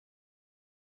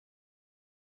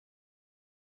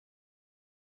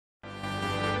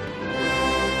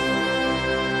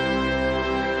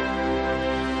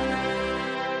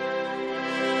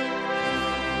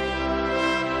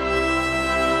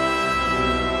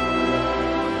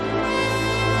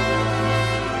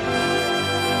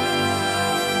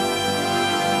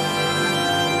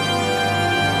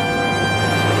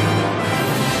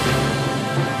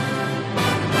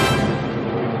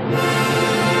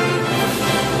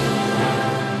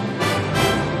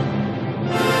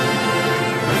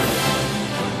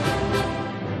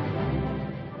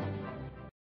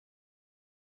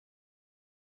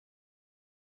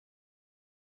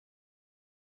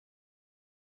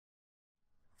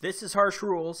This is Harsh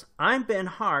Rules. I'm Ben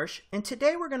Harsh, and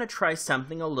today we're going to try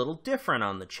something a little different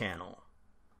on the channel.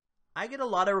 I get a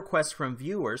lot of requests from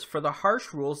viewers for the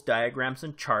Harsh Rules diagrams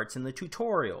and charts in the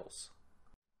tutorials.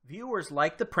 Viewers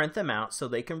like to print them out so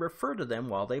they can refer to them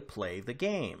while they play the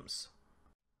games.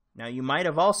 Now you might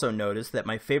have also noticed that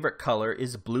my favorite color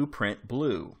is Blueprint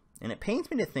Blue, and it pains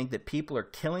me to think that people are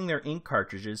killing their ink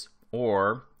cartridges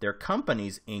or their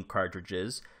company's ink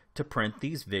cartridges to print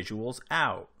these visuals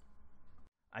out.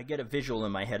 I get a visual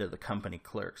in my head of the company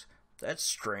clerks. That's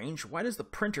strange. Why does the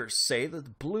printer say that the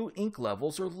blue ink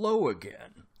levels are low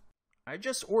again? I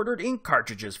just ordered ink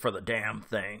cartridges for the damn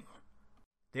thing.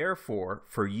 Therefore,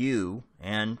 for you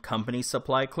and company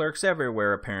supply clerks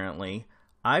everywhere apparently,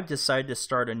 I've decided to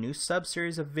start a new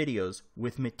sub-series of videos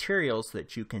with materials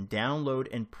that you can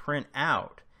download and print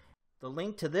out. The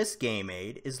link to this game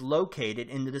aid is located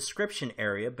in the description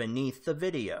area beneath the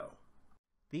video.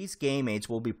 These game aids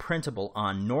will be printable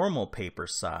on normal paper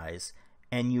size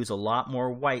and use a lot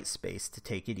more white space to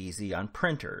take it easy on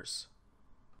printers.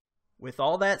 With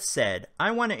all that said,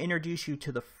 I want to introduce you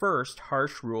to the first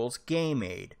Harsh Rules game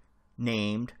aid,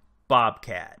 named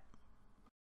B.O.B.C.A.T.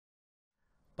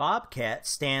 B.O.B.C.A.T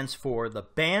stands for the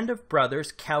Band of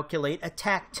Brothers Calculate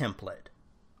Attack Template.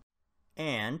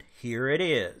 And here it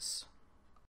is.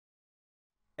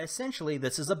 Essentially,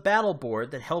 this is a battle board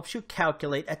that helps you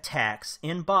calculate attacks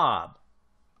in B.O.B.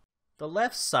 The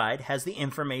left side has the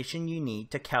information you need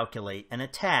to calculate an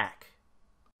attack.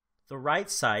 The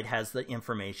right side has the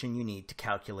information you need to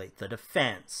calculate the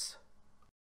defense.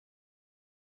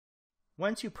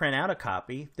 Once you print out a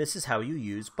copy, this is how you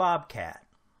use B.O.B.C.A.T.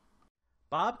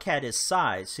 B.O.B.C.A.T is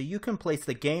sized so you can place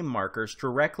the game markers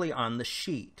directly on the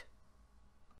sheet.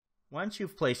 Once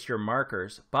you've placed your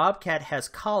markers, B.O.B.C.A.T has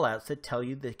callouts that tell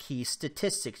you the key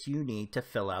statistics you need to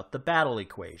fill out the battle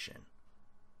equation.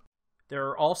 There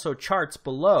are also charts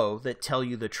below that tell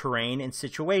you the terrain and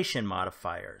situation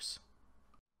modifiers.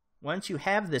 Once you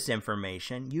have this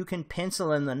information, you can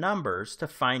pencil in the numbers to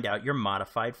find out your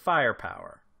modified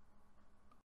firepower.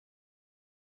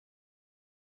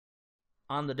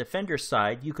 On the defender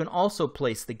side, you can also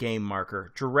place the game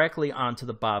marker directly onto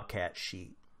the B.O.B.C.A.T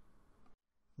sheet.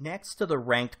 Next to the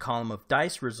ranked column of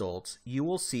dice results, you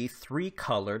will see 3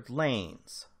 colored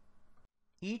lanes.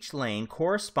 Each lane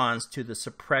corresponds to the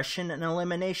suppression and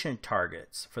elimination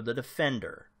targets for the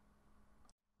defender.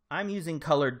 I'm using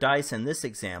colored dice in this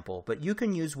example, but you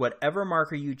can use whatever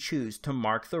marker you choose to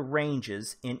mark the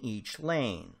ranges in each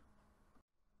lane.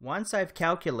 Once I've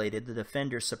calculated the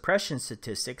defender's suppression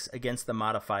statistics against the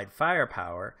modified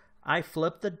firepower, I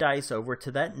flip the dice over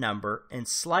to that number and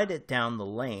slide it down the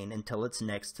lane until it's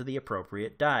next to the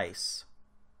appropriate dice.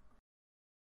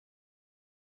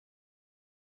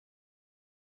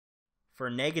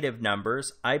 For negative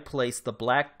numbers, I place the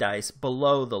black dice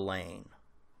below the lane.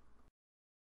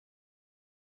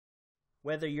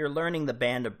 Whether you're learning the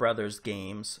Band of Brothers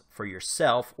games for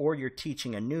yourself or you're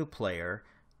teaching a new player,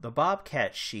 the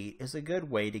B.O.B.C.A.T sheet is a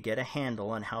good way to get a handle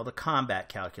on how the combat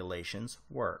calculations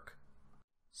work.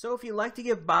 So if you'd like to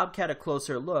give B.O.B.C.A.T a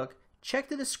closer look, check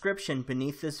the description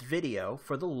beneath this video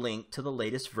for the link to the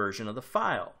latest version of the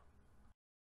file.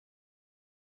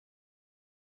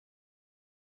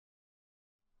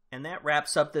 And that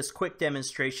wraps up this quick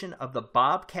demonstration of the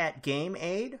B.O.B.C.A.T game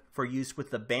aid for use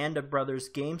with the Band of Brothers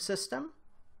game system.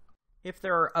 If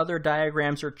there are other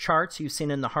diagrams or charts you've seen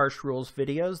in the Harsh Rules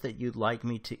videos that you'd like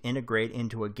me to integrate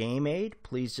into a game aid,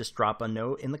 please just drop a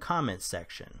note in the comments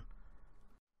section.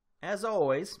 As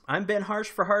always, I'm Ben Harsh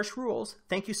for Harsh Rules.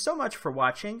 Thank you so much for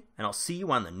watching, and I'll see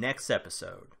you on the next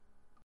episode.